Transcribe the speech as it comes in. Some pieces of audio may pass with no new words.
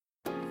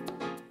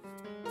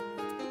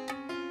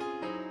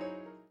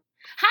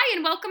Hi,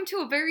 and welcome to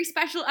a very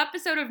special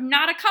episode of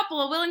Not a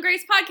Couple, a Will and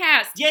Grace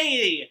podcast.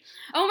 Yay!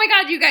 Oh my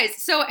god, you guys.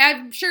 So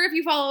I'm sure if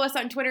you follow us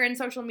on Twitter and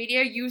social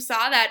media, you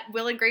saw that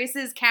Will and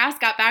Grace's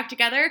cast got back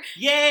together.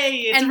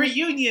 Yay! It's a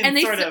reunion,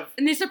 sort of.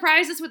 And they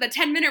surprised us with a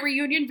 10-minute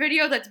reunion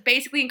video that's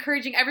basically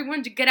encouraging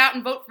everyone to get out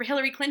and vote for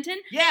Hillary Clinton.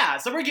 Yeah,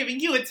 so we're giving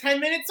you a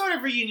 10-minute sort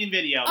of reunion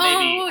video,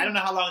 maybe. I don't know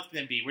how long it's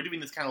going to be. We're doing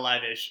this kind of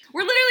live-ish.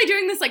 We're literally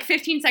doing this like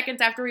 15 seconds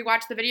after we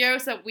watch the video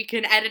so we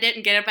can edit it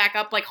and get it back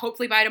up like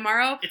hopefully by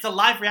tomorrow. It's a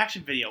live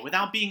reaction video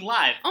without being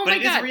live. Oh but my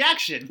it god. is a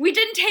reaction. We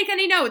didn't take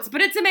any notes, but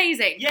it's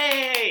amazing.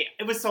 Yay!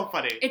 It was so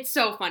funny. It's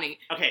so funny.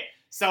 Okay,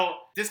 so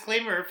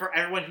disclaimer for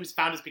everyone who's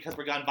found us because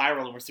we're gone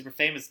viral and we're super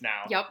famous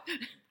now. Yep.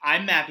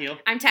 I'm Matthew.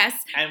 I'm Tess.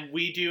 And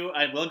we do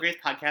a Will and Grace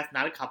podcast,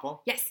 Not a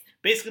Couple. Yes.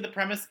 Basically, the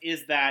premise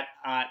is that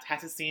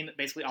Tess has seen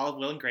basically all of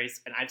Will and Grace,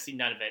 and I've seen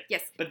none of it.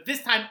 Yes. But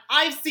this time,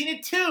 I've seen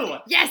it too!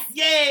 Yes!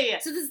 Yay!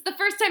 So this is the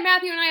first time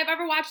Matthew and I have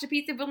ever watched a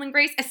piece of Will and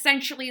Grace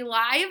essentially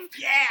live.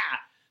 Yeah!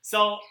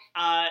 So,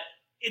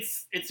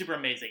 it's super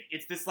amazing.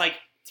 It's this,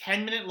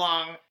 10-minute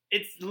long...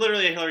 It's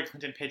literally a Hillary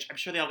Clinton pitch. I'm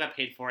sure they all got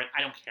paid for it.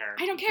 I don't care.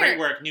 I don't care. Great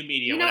work, new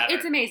media, whatever.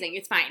 It's amazing.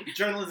 It's fine.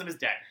 Journalism is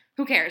dead.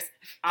 Who cares?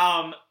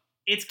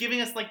 It's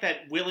giving us,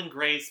 that Will and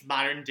Grace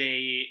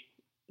modern-day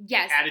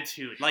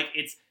attitude.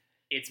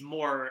 It's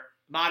more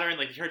modern.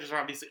 The characters are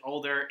obviously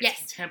older.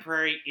 It's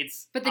contemporary.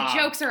 But the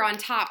jokes are on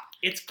top.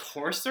 It's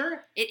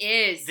coarser. It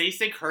is. They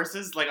say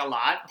curses, a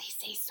lot.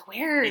 They say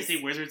swears. They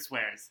say wizard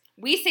swears.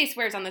 We say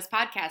swears on this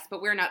podcast,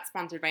 but we're not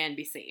sponsored by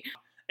NBC.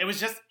 It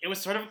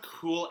was sort of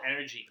cool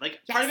energy.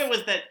 Part of it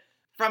was that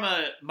from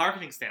a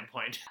marketing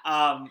standpoint,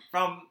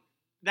 from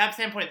that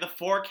standpoint, the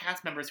 4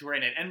 cast members who were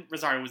in it, and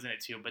Rosario was in it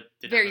too, but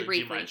didn't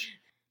really do much,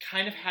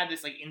 kind of had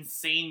this,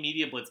 insane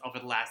media blitz over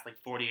the last,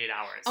 48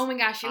 hours. Oh my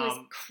gosh, it was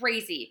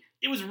crazy.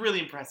 It was really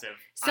impressive,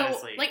 so,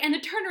 honestly. And the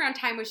turnaround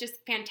time was just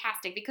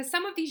fantastic because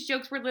some of these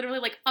jokes were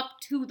literally, up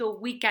to the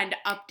weekend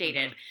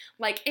updated.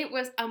 Mm-hmm. It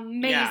was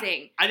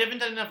amazing. Yeah. I haven't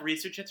done enough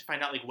research yet to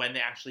find out, when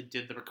they actually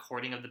did the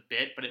recording of the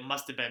bit, but it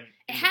must have been...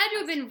 It had to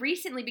have been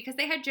recently because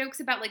they had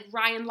jokes about,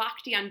 Ryan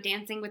Lochte on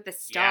Dancing with the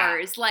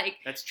Stars. Yeah,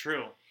 that's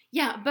true.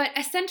 Yeah, but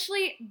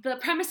essentially the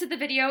premise of the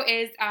video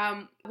is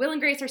Will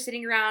and Grace are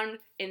sitting around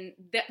in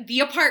the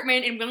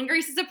apartment, in Will and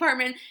Grace's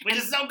apartment. Which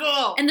is so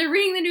cool! And they're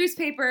reading the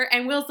newspaper,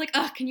 and Will's like,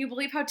 ugh, can you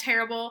believe how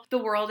terrible the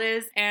world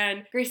is?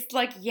 And Grace is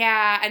like,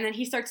 yeah. And then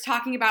he starts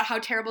talking about how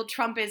terrible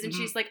Trump is, and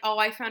she's like, oh,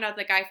 I found out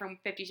the guy from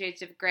 50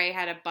 Shades of Grey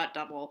had a butt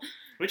double.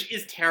 Which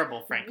is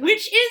terrible, frankly.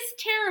 Which is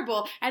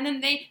terrible. And then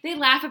they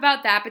laugh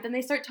about that, but then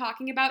they start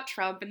talking about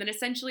Trump, and then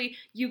essentially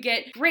you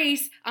get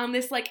Grace on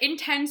this,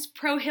 intense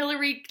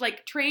pro-Hillary,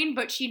 train,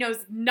 but she knows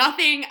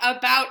nothing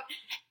about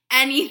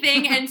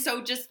anything, and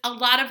so just a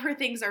lot of her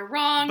things are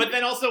wrong. But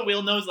then also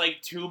Will knows,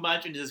 too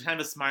much and is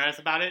kind of a smartass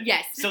about it.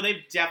 Yes. So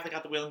they've definitely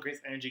got the Will and Grace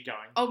energy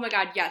going. Oh my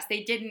god, yes.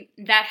 They didn't...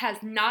 That has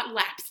not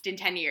lapsed in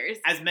 10 years.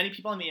 As many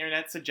people on the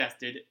internet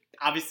suggested,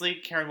 obviously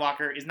Karen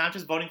Walker is not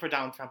just voting for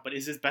Donald Trump, but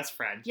is his best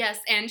friend. Yes,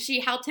 and she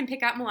helped him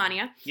pick out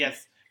Melania.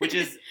 Yes. Which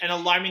is an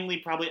alarmingly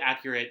probably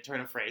accurate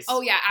turn of phrase. Oh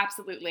yeah,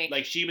 absolutely.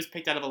 She was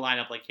picked out of a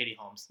lineup like Katie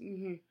Holmes.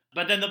 Mm-hmm.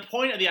 But then the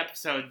point of the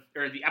episode,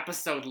 or the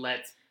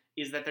episode-let,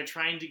 is that they're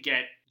trying to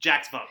get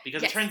Jack's vote.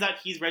 Because it turns out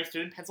he's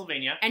registered in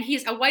Pennsylvania. And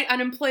he's a white,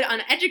 unemployed,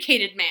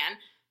 uneducated man.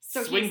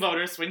 So swing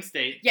voter, swing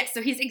state. Yes,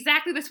 so he's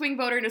exactly the swing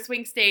voter in a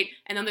swing state,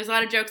 and then there's a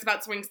lot of jokes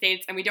about swing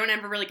states, and we don't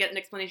ever really get an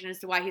explanation as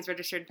to why he's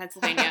registered in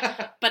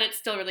Pennsylvania, but it's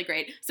still really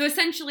great. So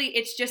essentially,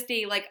 it's just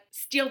a,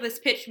 steal this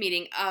pitch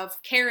meeting of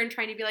Karen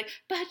trying to be like,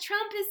 but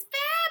Trump is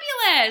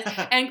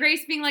fabulous! And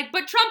Grace being like,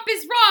 but Trump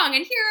is wrong,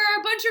 and here are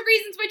a bunch of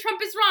reasons why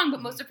Trump is wrong,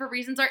 but most of her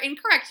reasons are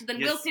incorrect. So then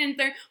Wilson's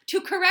there to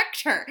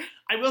correct her.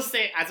 I will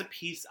say, as a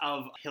piece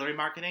of Hillary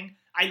marketing,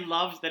 I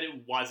loved that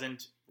it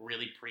wasn't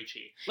really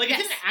preachy. It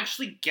didn't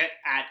actually get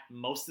at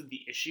most of the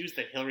issues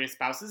that Hillary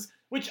espouses,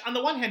 which on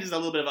the one hand is a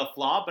little bit of a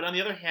flaw, but on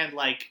the other hand,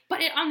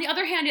 on the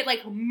other hand, it,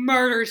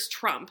 murders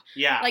Trump.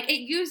 Yeah.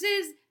 It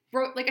uses...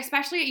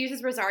 especially it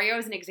uses Rosario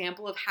as an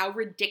example of how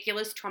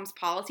ridiculous Trump's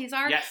policies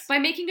are. Yes. By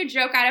making a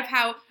joke out of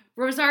how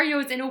Rosario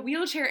is in a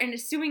wheelchair and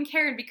is suing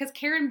Karen because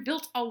Karen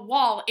built a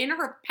wall in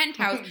her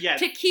penthouse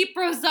to keep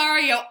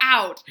Rosario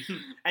out.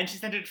 And she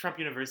sent her to Trump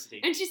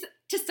University. And she's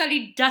to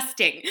study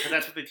dusting. So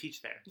that's what they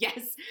teach there.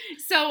 Yes.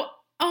 So...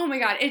 oh my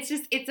god, it's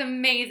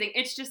amazing.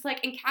 It's just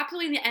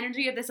encapsulating the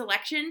energy of this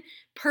election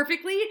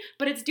perfectly,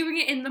 but it's doing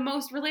it in the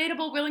most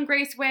relatable Will and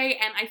Grace way,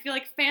 and I feel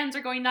like fans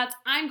are going nuts.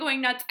 I'm going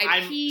nuts.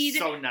 I'm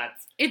so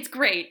nuts. It's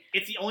great.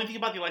 It's the only thing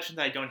about the election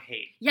that I don't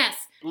hate. Yes.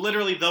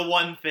 Literally the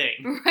one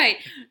thing. Right.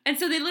 And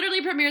so they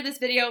literally premiered this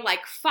video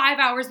 5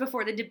 hours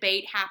before the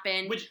debate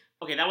happened. Which,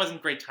 okay, that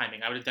wasn't great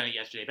timing. I would have done it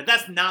yesterday, but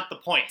that's not the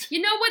point.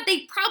 You know what?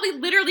 They probably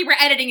literally were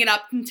editing it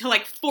up until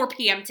 4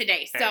 p.m.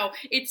 today, so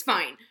it's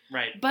fine.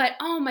 Right. But,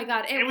 oh my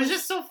god. It was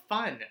just so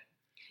fun.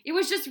 It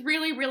was just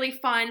really, really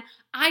fun.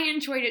 I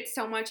enjoyed it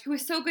so much. It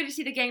was so good to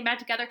see the gang back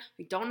together.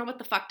 I don't know what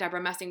the fuck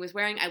Deborah Messing was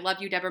wearing. I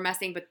love you, Deborah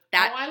Messing, but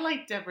that... Oh, I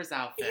like Deborah's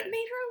outfit. It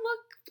made her look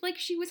like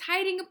she was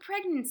hiding a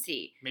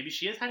pregnancy. Maybe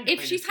she is hiding a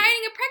pregnancy. If she's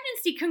hiding a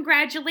pregnancy,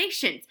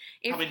 congratulations.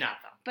 Probably not,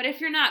 though. But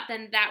if you're not,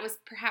 then that was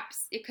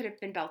perhaps, it could have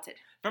been belted.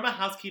 From a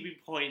housekeeping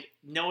point,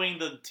 knowing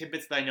the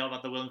tidbits that I know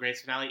about the Will and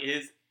Grace finale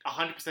is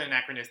 100%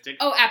 anachronistic.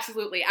 Oh,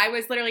 absolutely. I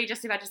was literally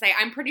just about to say,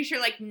 I'm pretty sure,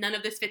 like, none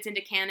of this fits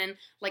into canon.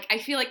 Like, I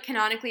feel like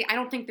canonically, I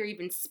don't think they're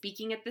even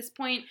speaking at this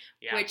point,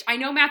 which I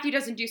know Matthew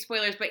doesn't do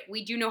spoilers, but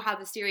we do know how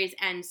the series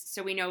ends,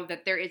 so we know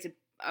that there is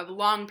a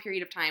long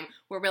period of time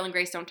where Will and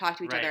Grace don't talk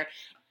to each other.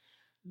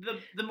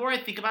 The more I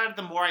think about it,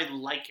 the more I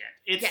like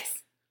it.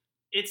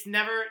 It's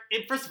never...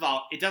 First of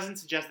all, it doesn't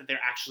suggest that they're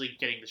actually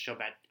getting the show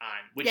back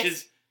on, which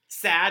is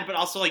sad, but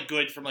also, like,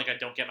 good from, like, a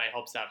don't get my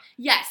hopes up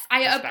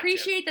I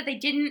appreciate that they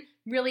didn't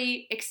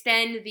really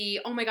extend the,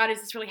 oh my god, is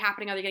this really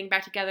happening? Are they getting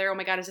back together? Oh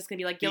my god, is this going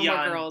to be like Gilmore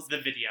Beyond Girls? The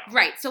video.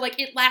 Right. So, like,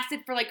 it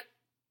lasted for, like,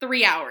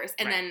 3 hours,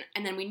 and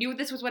then we knew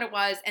this was what it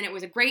was, and it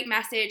was a great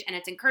message, and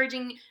it's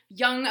encouraging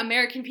young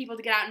American people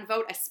to get out and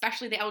vote,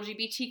 especially the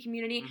LGBT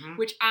community,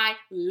 which I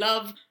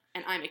love,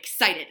 and I'm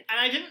excited.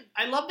 And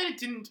I love that it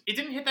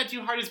didn't hit that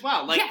too hard as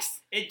well. Like,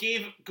 it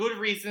gave good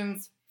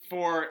reasons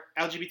for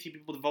LGBT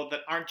people to vote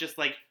that aren't just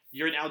like,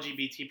 you're an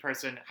LGBT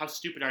person, how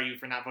stupid are you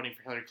for not voting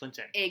for Hillary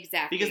Clinton?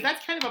 Exactly. Because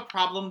that's kind of a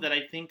problem that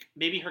I think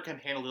maybe her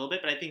campaign a little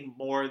bit, but I think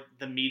more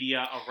the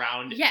media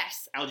around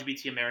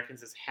LGBT Americans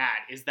has had,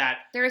 is that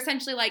they're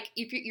essentially like,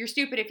 you're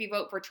stupid if you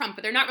vote for Trump,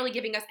 but they're not really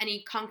giving us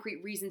any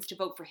concrete reasons to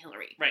vote for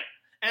Hillary. Right.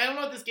 And I don't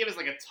know if this gave us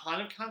like a ton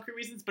of concrete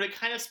reasons, but it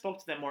kind of spoke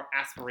to that more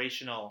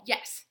aspirational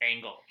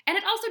angle. And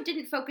it also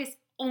didn't focus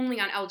only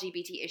on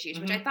LGBT issues,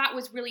 which I thought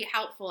was really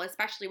helpful,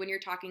 especially when you're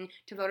talking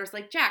to voters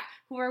like Jack,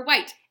 who are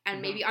white and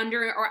maybe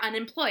under or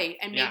unemployed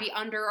and maybe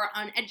under or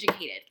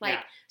uneducated.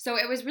 So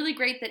it was really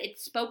great that it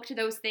spoke to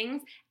those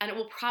things, and it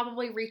will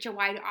probably reach a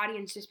wide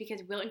audience just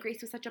because Will and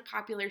Grace was such a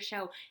popular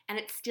show, and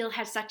it still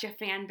has such a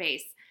fan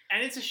base.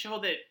 And it's a show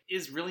that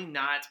is really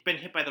not been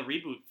hit by the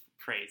reboot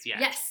craze yet.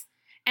 Yes.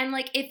 And,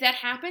 like, if that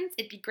happens,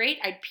 it'd be great.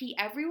 I'd pee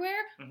everywhere.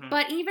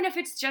 But even if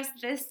it's just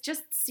this,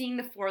 just seeing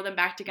the four of them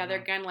back together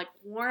again, like,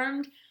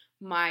 warmed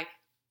my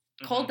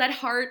cold, dead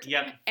heart.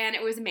 And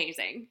it was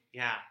amazing.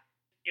 Yeah.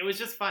 It was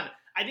just fun.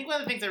 I think one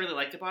of the things I really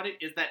liked about it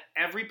is that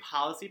every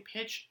policy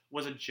pitch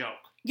was a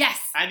joke. Yes.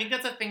 I think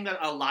that's a thing that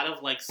a lot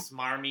of, like,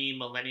 smarmy,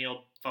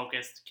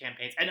 millennial-focused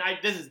campaigns, and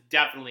this is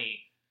definitely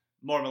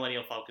more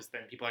millennial-focused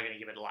than people are going to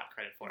give it a lot of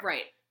credit for.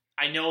 Right.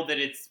 I know that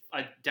it's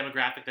a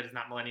demographic that is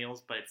not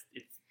millennials, but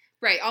it's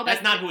right, all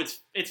that's not who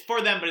it's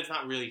for them, but it's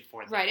not really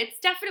for them. Right, it's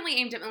definitely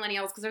aimed at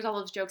millennials because there's all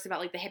those jokes about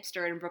like the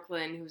hipster in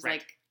Brooklyn who's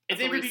like it's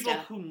aimed at people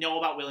who know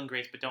about Will and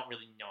Grace but don't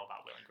really know about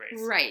Will and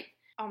Grace. Right.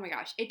 Oh my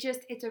gosh,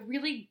 it's a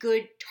really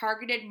good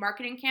targeted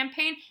marketing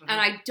campaign, and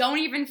I don't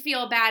even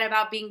feel bad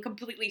about being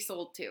completely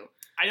sold to.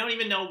 I don't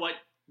even know what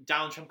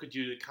Donald Trump could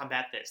do to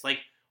combat this. Like,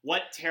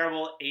 what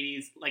terrible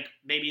 80s, like,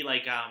 maybe,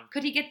 like,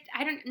 could he get,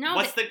 I don't know.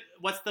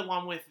 What's the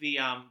one with the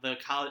Young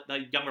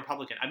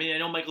Republican? I mean, I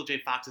know Michael J.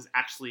 Fox is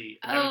actually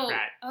a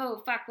Democrat.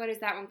 Oh, fuck, what is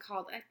that one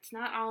called? It's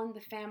not All in the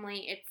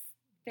Family, it's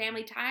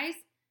Family Ties?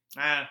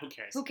 Who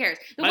cares? Who cares?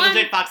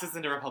 Michael J. Fox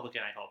isn't a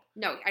Republican, I hope.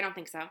 No, I don't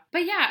think so.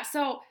 But yeah,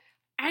 so,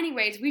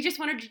 anyways, we just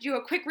wanted to do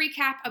a quick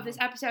recap of this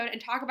episode and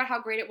talk about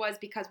how great it was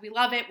because we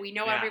love it. We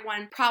know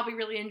everyone probably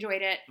really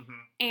enjoyed it.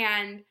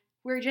 And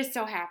we're just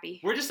so happy.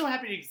 We're just so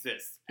happy to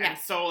exist. Yes. And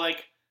so,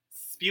 like,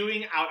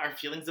 spewing out our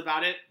feelings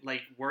about it,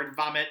 like word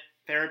vomit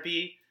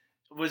therapy,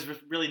 was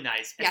really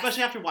nice. Yes.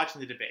 Especially after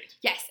watching the debate.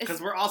 Yes.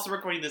 Because we're also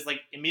recording this,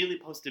 like, immediately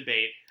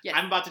post-debate. Yes.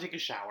 I'm about to take a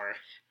shower.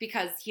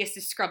 Because he has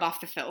to scrub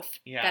off the filth.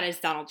 Yeah. That is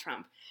Donald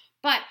Trump.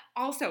 But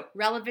also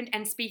relevant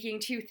and speaking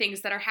to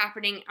things that are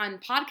happening on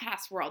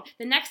podcast world.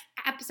 The next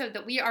episode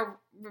that we are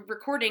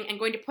recording and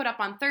going to put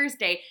up on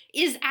Thursday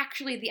is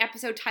actually the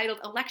episode titled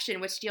Election,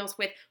 which deals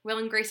with Will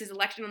and Grace's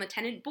election on the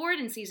Tenant Board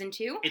in season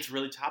 2. It's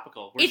really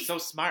topical. We're so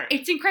smart.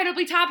 It's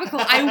incredibly topical.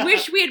 I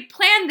wish we had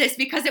planned this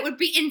because it would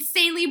be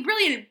insanely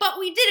brilliant, but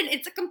we didn't.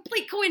 It's a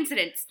complete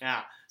coincidence.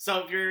 Yeah. So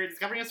if you're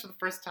discovering us for the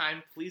first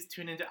time, please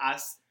tune into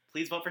us.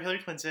 Please vote for Hillary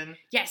Clinton.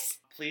 Yes.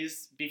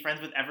 Please be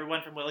friends with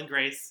everyone from Will and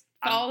Grace.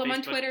 Follow them Facebook,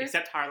 on Twitter.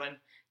 Except Harlan.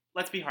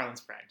 Let's be Harlan's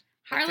friend.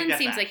 Harlan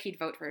seems like he'd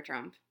vote for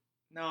Trump.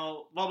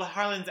 No. Well, but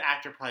Harlan's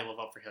actor probably will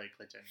vote for Hillary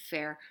Clinton.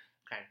 Fair.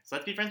 Okay. So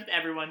let's be friends with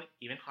everyone,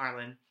 even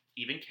Harlan,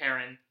 even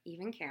Karen.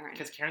 Even Karen.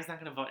 Because Karen's not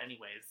going to vote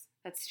anyways.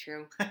 That's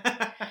true.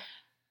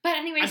 But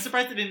anyways. I'm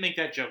surprised they didn't make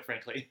that joke,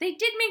 frankly. They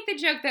did make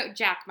the joke that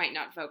Jack might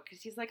not vote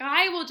because he's like,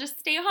 I will just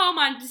stay home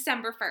on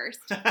December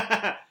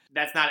 1st.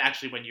 That's not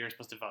actually when you're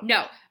supposed to vote.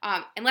 No.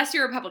 Unless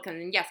you're a Republican,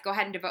 then yes, go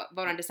ahead and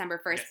vote on December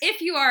 1st. Yes.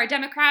 If you are a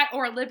Democrat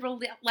or a liberal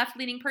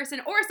left-leaning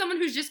person or someone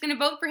who's just going to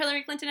vote for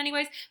Hillary Clinton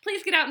anyways,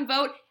 please get out and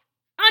vote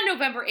on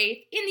November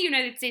 8th in the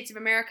United States of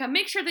America.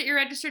 Make sure that you're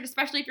registered,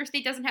 especially if your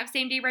state doesn't have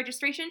same-day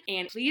registration.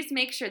 And please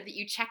make sure that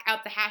you check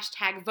out the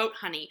hashtag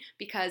VoteHoney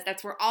because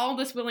that's where all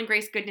this Will and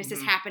Grace goodness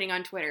is happening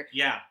on Twitter.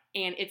 Yeah.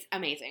 And it's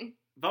amazing.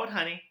 Vote,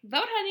 honey.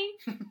 Vote,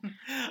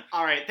 honey.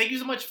 All right. Thank you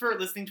so much for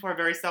listening to our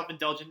very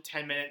self-indulgent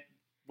 10-minute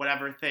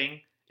whatever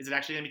thing. Is it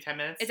actually going to be 10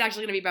 minutes? It's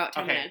actually going to be about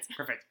 10 minutes.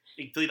 Perfect.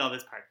 Delete all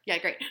this part. Yeah,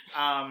 great.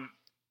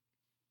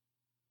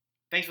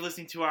 Thanks for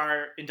listening to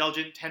our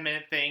indulgent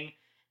 10-minute thing.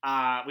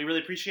 We really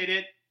appreciate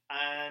it.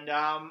 And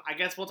And I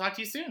guess we'll talk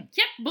to you soon.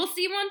 Yep, we'll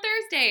see you on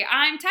Thursday.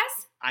 I'm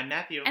Tess. I'm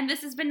Matthew. And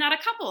this has been Not a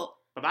Couple.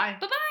 Bye-bye.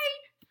 Bye-bye.